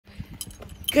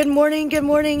Good morning,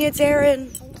 it's Aaron.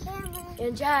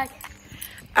 And Jack.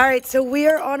 All right, so we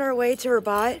are on our way to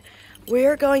Rabat. We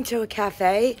are going to a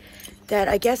cafe that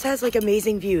I guess has like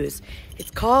amazing views.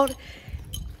 It's called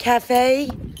Cafe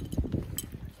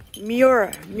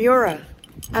Mura.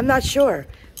 I'm not sure,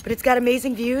 but it's got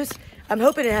amazing views. I'm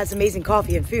hoping it has amazing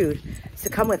coffee and food, so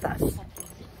come with us.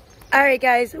 All right,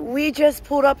 guys, we just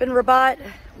pulled up in Rabat.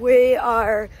 We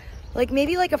are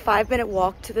maybe a 5-minute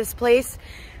walk to this place.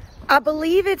 I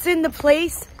believe it's in the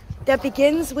place that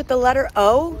begins with the letter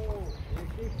O.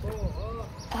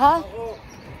 Huh?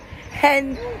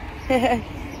 And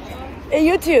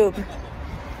YouTube.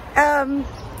 I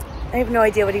have no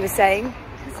idea what he was saying.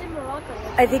 He's in Morocco.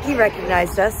 I think he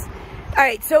recognized us. All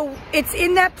right, so it's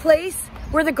in that place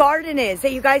where the garden is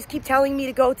that you guys keep telling me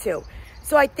to go to.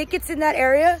 So I think it's in that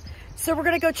area. So we're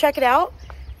gonna go check it out.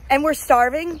 And we're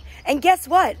starving. And guess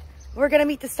what? We're gonna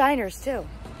meet the Steiners too.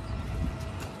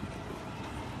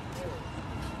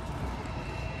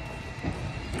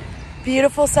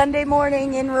 Beautiful Sunday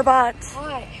morning in Rabat.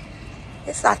 Hot.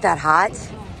 It's not that hot.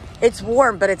 It's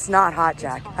warm, but it's not hot,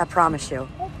 Jack. I promise you.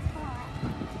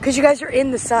 Because you guys are in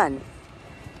the sun.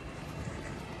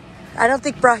 I don't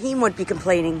think Brahim would be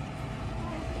complaining.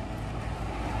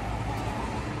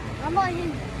 I'm on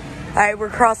him. All right, we're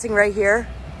crossing right here.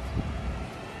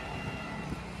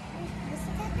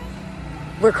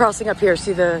 We're crossing up here.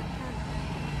 See the...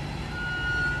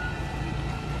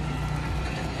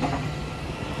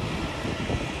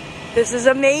 This is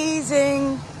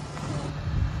amazing. It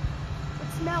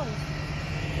smells.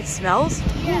 It smells?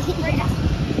 Yeah, right now.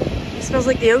 It smells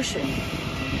like the ocean.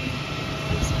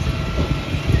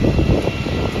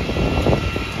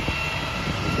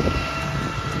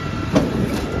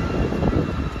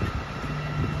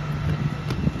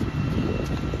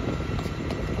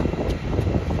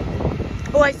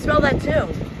 Oh, I smell that too.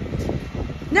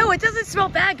 No, it doesn't smell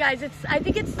bad, guys. I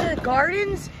think it's the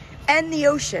gardens and the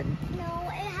ocean. No,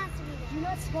 it has to be. Do you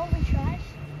not smell the trash?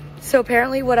 So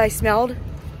apparently what I smelled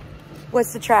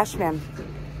was the trash man.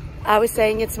 I was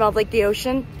saying it smelled like the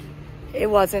ocean. It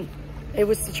wasn't. It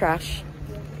was the trash.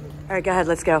 All right, go ahead.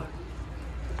 Let's go.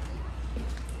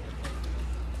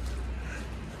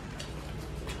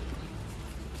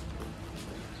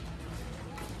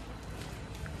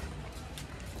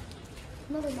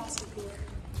 Another massive door.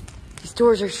 These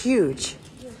doors are huge.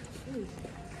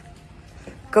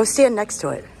 Go stand next to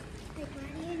it. Why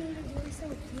do you need a door so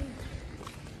huge?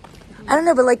 I don't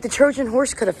know, but the Trojan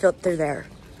horse could have fit through there.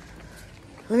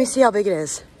 Let me see how big it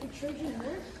is. The Trojan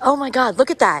horse? Oh my God,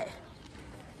 look at that.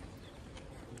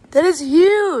 That is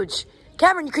huge.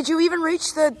 Cameron, could you even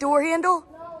reach the door handle?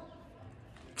 No.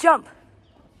 Jump.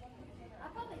 I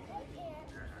probably can't.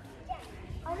 Yeah.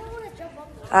 I don't want to jump up.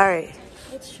 All right.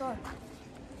 It's sharp.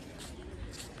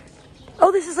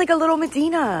 Oh, this is like a little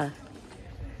Medina.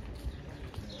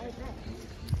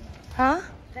 Huh?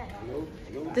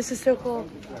 This is so cool.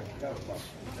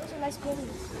 It's a nice building.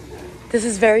 This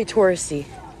is very touristy.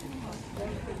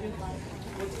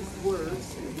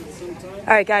 All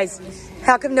right, guys.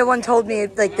 How come no one told me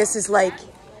this is like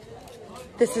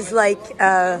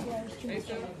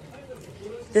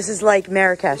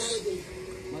Marrakesh,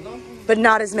 but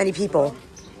not as many people?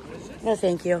 No,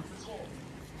 thank you.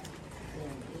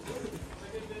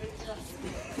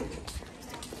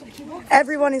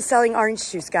 Everyone is selling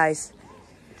orange juice, guys.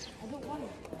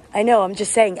 I know, I'm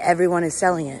just saying everyone is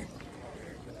selling it.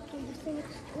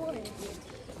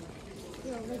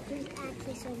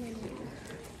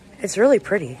 It's really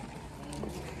pretty.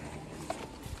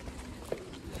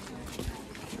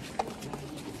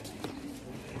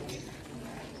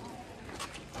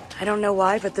 I don't know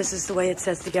why, but this is the way it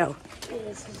says to go.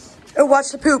 Oh,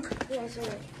 watch the poop.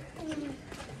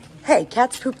 Hey,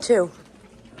 cats poop too.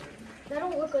 That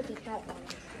don't look like a cat dog.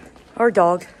 Or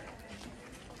dog.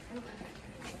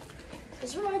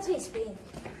 This reminds me of Spain.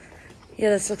 Yeah,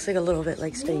 this looks like a little bit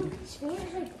like Spain. Spain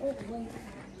is like old land.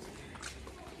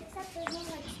 Except there's no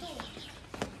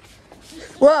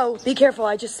store. Whoa, be careful,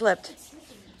 I just slipped.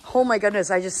 Oh my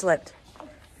goodness, I just slipped.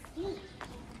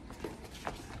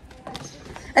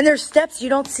 And there's steps, you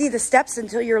don't see the steps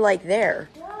until you're there.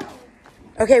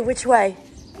 Okay, which way?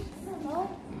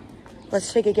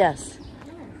 Let's take a guess.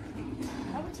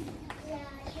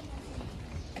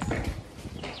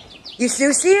 You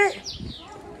do see it?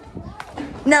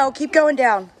 No, keep going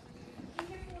down.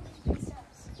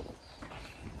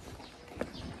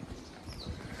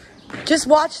 Just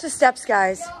watch the steps,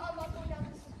 guys.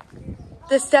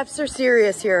 The steps are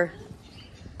serious here.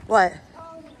 What?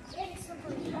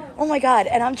 Oh my God,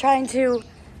 and I'm trying to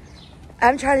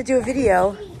do a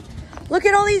video. Look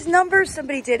at all these numbers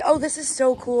somebody did. Oh, this is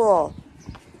so cool.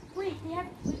 Wait, they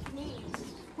have names.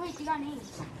 Wait, you got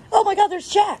names. Oh my God, there's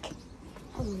Jack.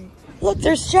 Look,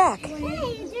 there's Jack.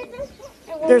 Hey,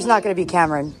 There's not going to be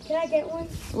Cameron. can I get one?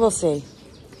 We'll see.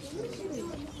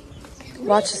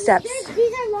 Watch the steps.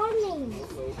 These are long names.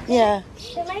 Yeah.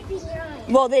 There might be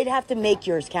nine. Well, they'd have to make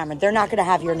yours, Cameron. They're not going to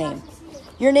have your name.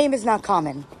 Your name is not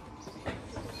common.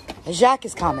 Jacques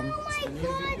is common. Oh my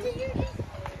God, did you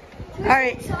All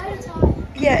right.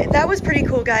 Yeah, that was pretty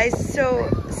cool, guys. So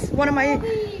one of my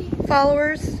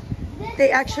followers,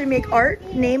 they actually make art,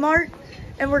 name art,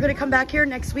 and we're going to come back here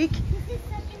next week.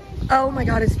 Oh my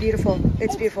God, it's beautiful.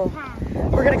 It's beautiful.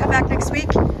 We're going to come back next week,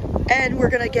 and we're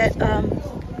going to get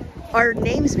our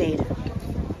names made.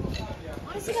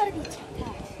 Honestly, gotta be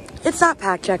packed. It's not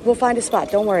packed, Jack. We'll find a spot.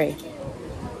 Don't worry.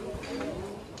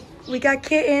 We got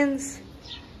kittens.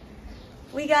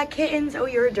 We got kittens. Oh,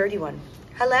 you're a dirty one.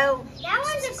 Hello. That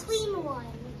one's a clean one.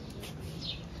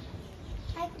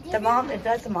 The mom, if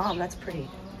that's the mom, that's pretty.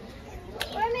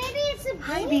 Or maybe it's a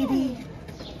Hi, baby. baby.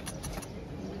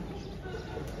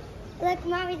 Look,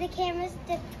 Mommy, the kitten's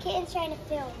trying to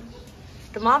film.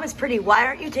 The mom is pretty. Why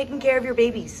aren't you taking care of your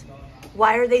babies?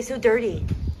 Why are they so dirty?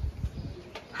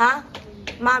 Huh?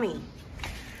 Mommy,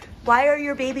 why are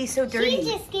your babies so dirty?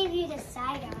 She just gave you the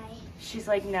side eye. She's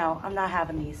like, no, I'm not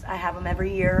having these. I have them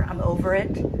every year. I'm over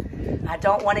it. I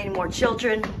don't want any more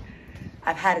children.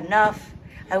 I've had enough.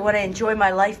 I want to enjoy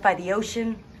my life by the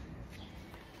ocean.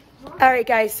 All right,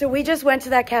 guys. So we just went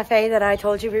to that cafe that I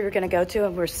told you we were going to go to,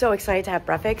 and we're so excited to have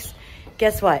breakfast.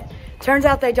 Guess what? Turns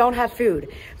out they don't have food.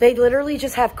 They literally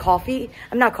just have coffee.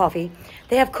 Not coffee.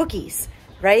 They have cookies,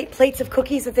 right? Plates of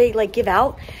cookies that they like give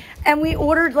out. And we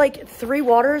ordered like 3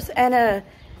 waters and a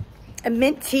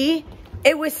mint tea.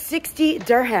 It was 60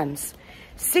 dirhams.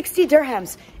 60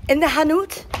 dirhams. In the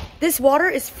Hanout, this water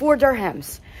is 4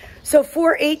 dirhams. So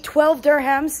 4, 8, 12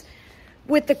 dirhams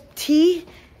with the tea.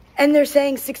 And they're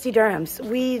saying 60 dirhams.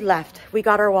 We left. We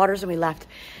got our waters and we left.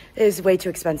 It is way too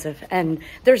expensive. And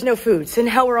there's no food. So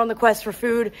now we're on the quest for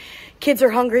food. Kids are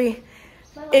hungry.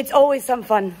 It's always some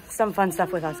fun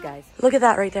stuff with us, guys. Look at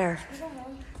that right there.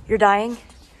 You're dying?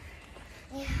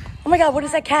 Yeah. Oh my God, what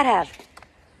does that cat have?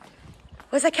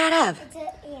 What does that cat have? It's an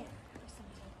ant or something.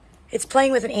 It's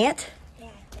playing with an ant? Yeah,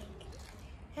 I think.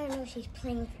 I don't know, she's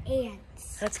playing with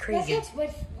ants. That's crazy. That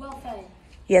looks well fed.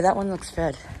 Yeah, that one looks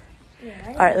fed. Yeah,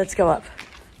 All right, let's go up.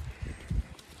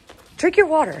 Drink your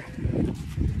water.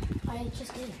 I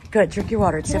just did. Good, drink your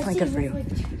water. It's definitely good for you.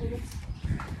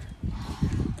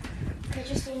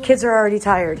 Kids are already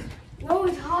tired. No,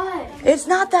 it's hot. It's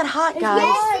not that hot, guys.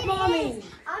 Yes, Mommy.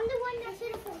 I'm the one that's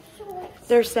in for shorts.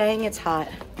 They're saying it's hot.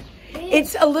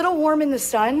 It's a little warm in the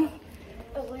sun.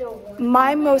 A little warm.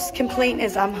 My most complaint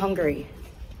is I'm hungry.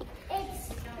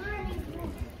 It's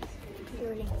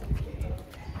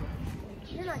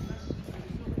You're not.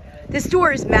 This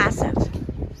door is massive.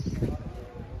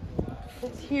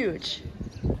 It's huge.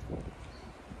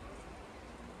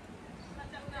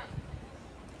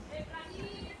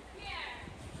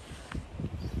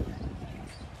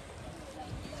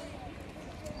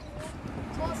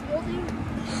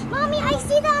 Mommy, I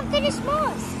see the unfinished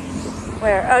mosque.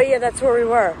 Where? Oh yeah, that's where we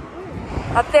were.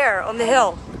 Up there on the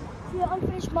hill. The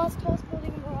unfinished mosque, tallest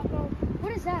building in Morocco.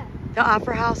 What is that? The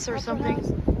Opera House or Opera something.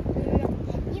 House.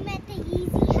 You meant the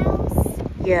Yeezy house?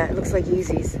 Yeah, it looks like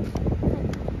Yeezys.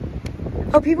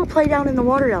 Oh, people play down in the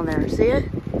water down there. See it?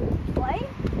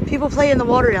 What? People play in the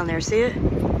water down there. See it?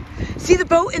 See the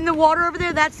boat in the water over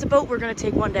there? That's the boat we're going to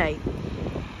take one day.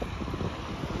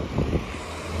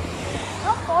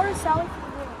 How far is Sally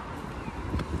from here?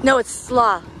 No, it's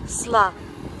Sla. Sla.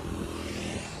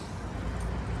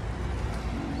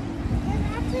 There's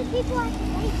actually people at the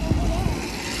lake over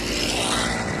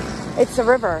there. It's a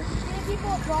river. Can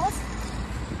people across?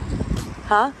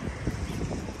 Huh?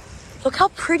 Look how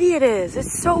pretty it is.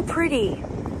 It's so pretty.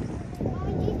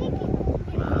 Mommy, do you think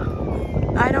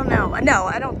people... I don't know. No,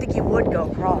 I don't think you would go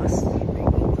across.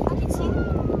 I can see them.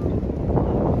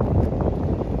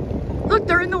 Look,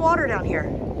 they're in the water down here.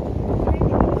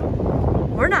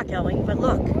 We're not going, but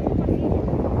look.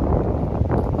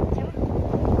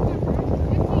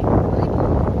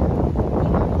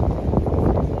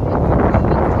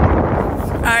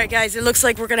 All right, guys, it looks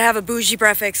like we're going to have a bougie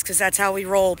breakfast because that's how we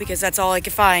roll, because that's all I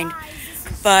could find.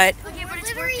 But Okay, we're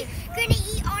literally gonna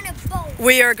eat on a boat.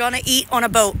 we are going to eat on a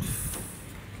boat.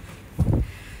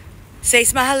 Say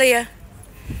Smahalia.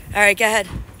 All right, go ahead.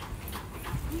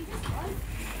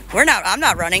 I'm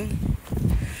not running.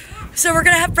 So we're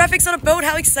going to have breakfast on a boat.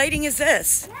 How exciting is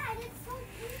this? Yeah, it's so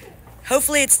cute.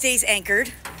 Hopefully it stays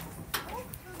anchored.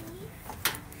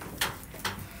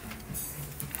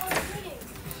 Oh, kidding.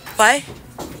 What?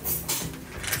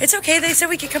 It's okay, they said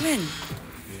we could come in.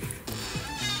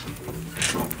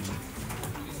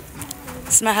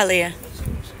 Smahalia.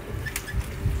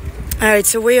 Alright,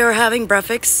 so we are having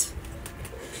breakfast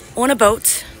on a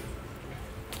boat.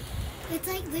 It's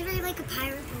like literally like a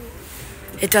pirate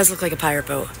boat. It does look like a pirate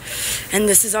boat. And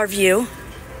this is our view.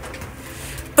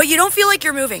 But you don't feel like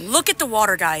you're moving. Look at the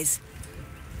water, guys.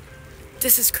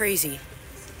 This is crazy.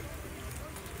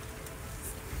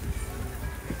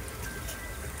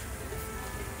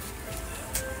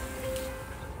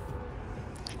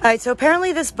 Alright, so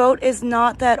apparently this boat is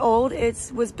not that old.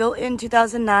 It was built in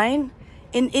 2009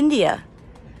 in India.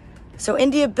 So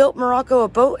India built Morocco a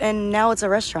boat and now it's a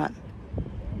restaurant.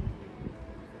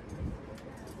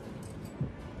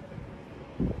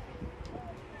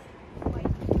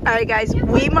 Alright guys,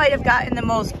 we might have gotten the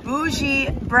most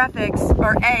bougie breakfast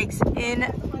or eggs in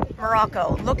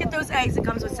Morocco. Look at those eggs, it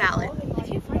comes with salad.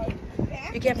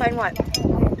 You can't find what?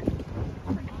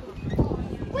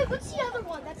 Wait, what's the other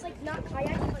one? That's like not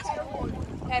kayaking, but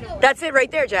still. That's it right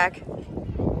there, Jack.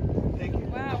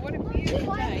 Wow, what a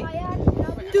beautiful day.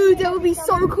 Dude, that would be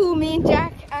so cool. Me and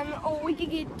Jack, we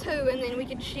could get 2 and then we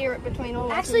could share it between all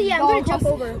of us. Actually, yeah, I'm gonna jump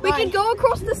over. We could go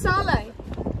across the Sale. Wait,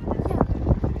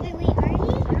 are you?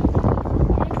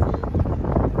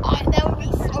 Oh, that would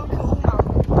be so cool.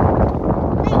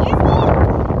 Wait, is he?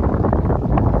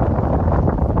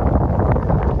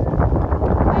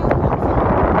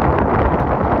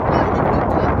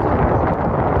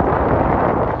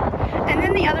 And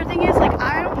then the other thing is, like,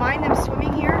 I don't mind them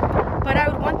swimming here, but I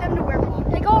would want them to wear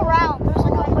They go around. There's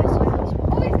like a place like this.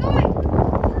 Oh, he's going.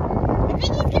 I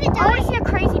think he's gonna die. I want to see a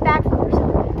crazy backflip or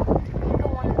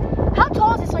something. How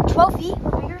tall is this? Like 12 feet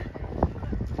or bigger?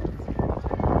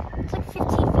 It's like 15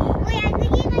 feet. Wait, I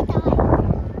think he might die.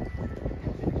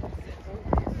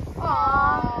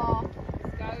 Aww.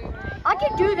 I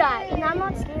can do that, and I'm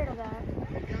not scared of that.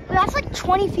 But that's like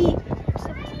 20 feet.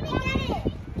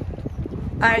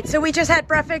 Alright, so we just had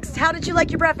breakfast. How did you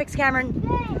like your breakfast, Cameron?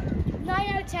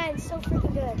 9 out of 10. So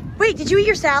freaking good. Wait, did you eat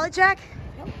your salad, Jack?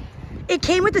 Nope. It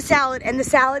came with the salad, and the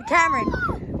salad, Cameron,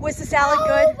 was the salad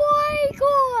good? Oh my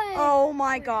god. Oh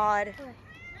my god.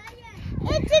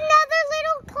 It's another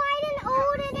little Clyde and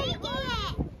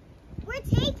Odin. We're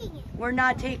taking it. We're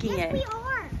not taking Yes, it. we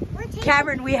are. We're taking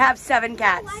Cameron, we have 7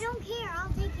 cats. No, I don't care. I'll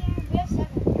take care of it. We have 7.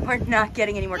 We're not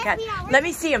getting any more Yes, cats. we are. Let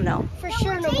me see him, though. For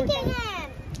sure, no more taking cats. him.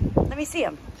 Let me see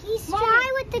him. He's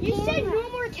shy with the camera. You said no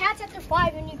more cats after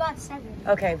 5 and you got 7.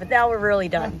 Okay, but now we're really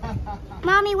done.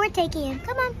 Mommy, we're taking him.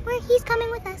 Come on. He's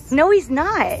coming with us. No, he's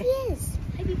not. Yes, he is.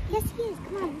 Yes, he is.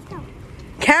 Come on, let's go.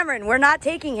 Cameron, we're not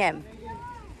taking him.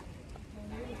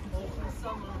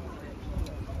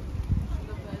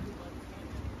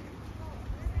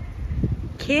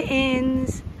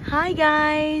 Kittens. Hi,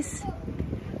 guys.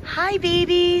 Hi,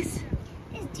 babies.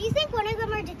 Do you think one of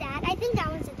them are the dad? I think that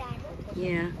one's the dad.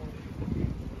 Yeah.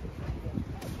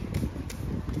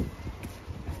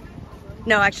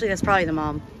 No, actually, that's probably the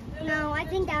mom. No, I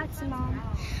think that's the mom.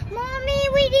 Mommy,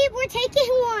 we're taking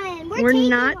one. We're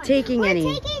not taking any.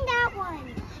 We're taking that one.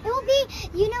 It will be,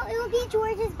 it will be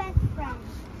George's best friend.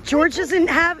 George doesn't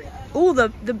have. Oh,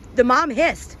 the mom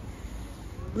hissed.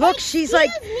 Look, she's like,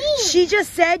 she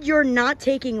just said you're not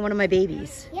taking one of my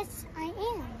babies. Yes, I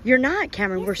am. You're not,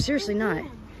 Cameron. Yes, We're seriously I not.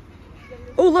 am.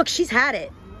 Oh, look, she's had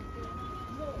it.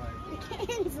 The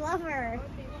kittens love her.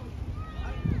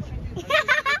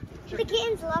 The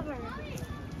kittens love her.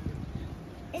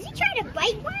 Is he trying to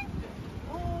bite one?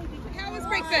 How was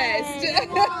breakfast?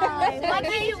 Why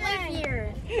can't you live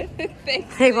here?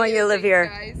 Thanks. They want you to live here.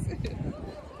 Guys.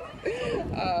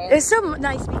 It's so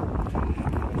nice.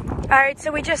 All right,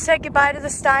 so we just said goodbye to the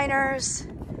Steiners.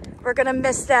 We're gonna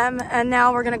miss them, and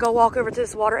now we're gonna go walk over to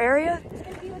this water area. It's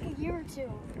gonna be like a year or 2.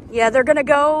 Yeah, they're gonna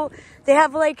go. They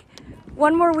have like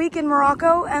 1 more week in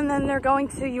Morocco, and then they're going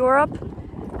to Europe,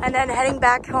 and then heading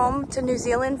back home to New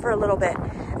Zealand for a little bit,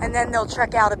 and then they'll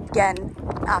trek out again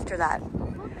after that.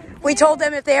 We told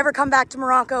them if they ever come back to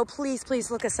Morocco,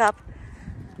 please look us up.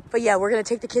 But yeah, we're gonna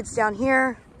take the kids down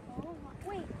here.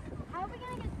 Wait, how are we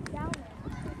gonna get down there?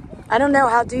 I don't know.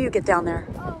 How do you get down there?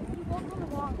 Oh, we walk on the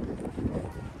wall.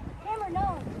 Cameron,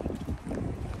 no.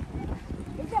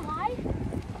 Is it high?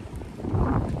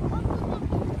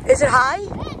 Is it high?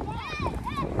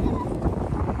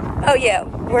 Oh yeah,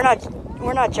 we're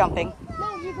not jumping.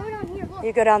 No, you go down here. Look.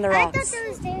 You go down the I thought rocks. there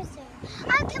was stairs there.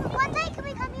 One day, can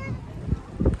we come here?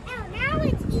 No, now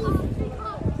it's easy.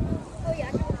 Oh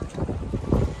yeah.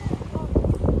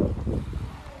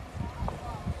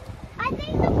 I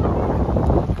think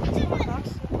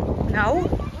No,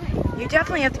 you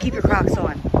definitely have to keep your Crocs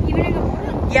on. Even in the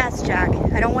morning. Yes, Jack.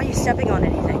 I don't want you stepping on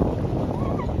anything.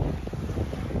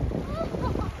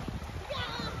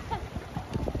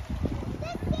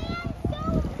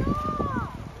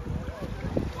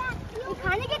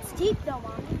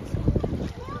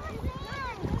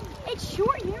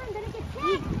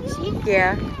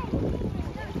 Yeah.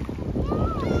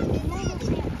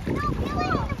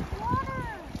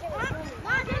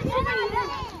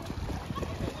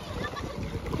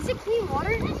 Is it clean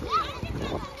water?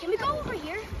 Can we go over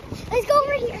here? Let's go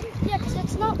over here. Yeah, because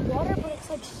it's not water, but it's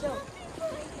like soap.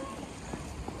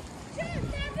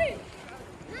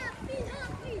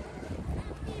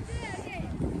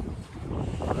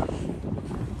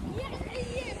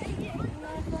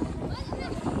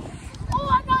 Oh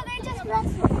my God, they just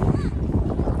wrestled.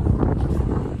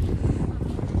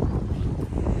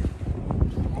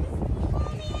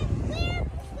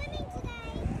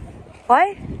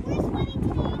 What?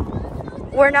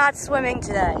 We're not swimming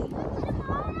today.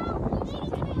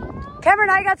 Cameron,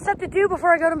 I got stuff to do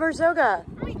before I go to Bouregreg.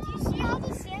 Wait, do you see how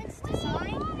the sand's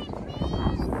designed? Do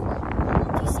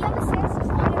you see how the sand's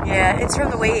designed? Yeah, it's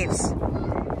from the waves.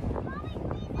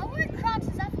 I wear Crocs,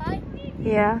 is that fine?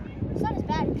 Yeah. It's not as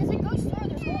bad because it goes through,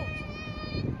 there's holes.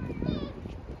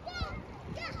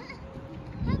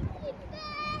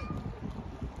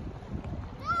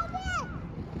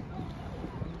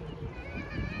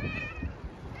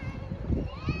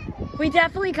 We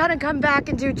definitely gotta come back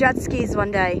and do jet skis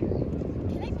one day.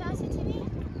 Can they pass it to me?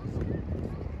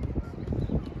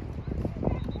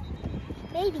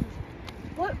 Maybe.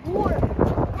 What war?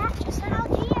 That just out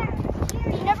here.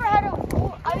 They never had a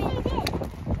war. I mean, they did.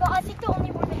 But I think the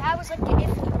only war they had was like the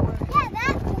Italy war. Yeah,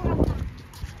 that war.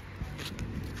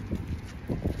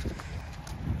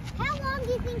 How long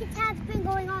do you think it has been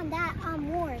going on, that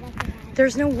war that they had?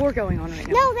 There's no war going on right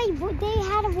now. No, they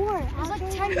had a war. It was like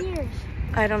 10 years.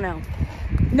 I don't know.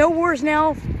 No wars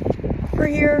now for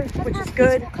here, which is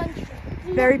good. Country.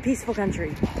 Very peaceful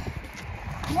country.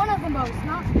 One of the most,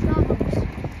 not the most.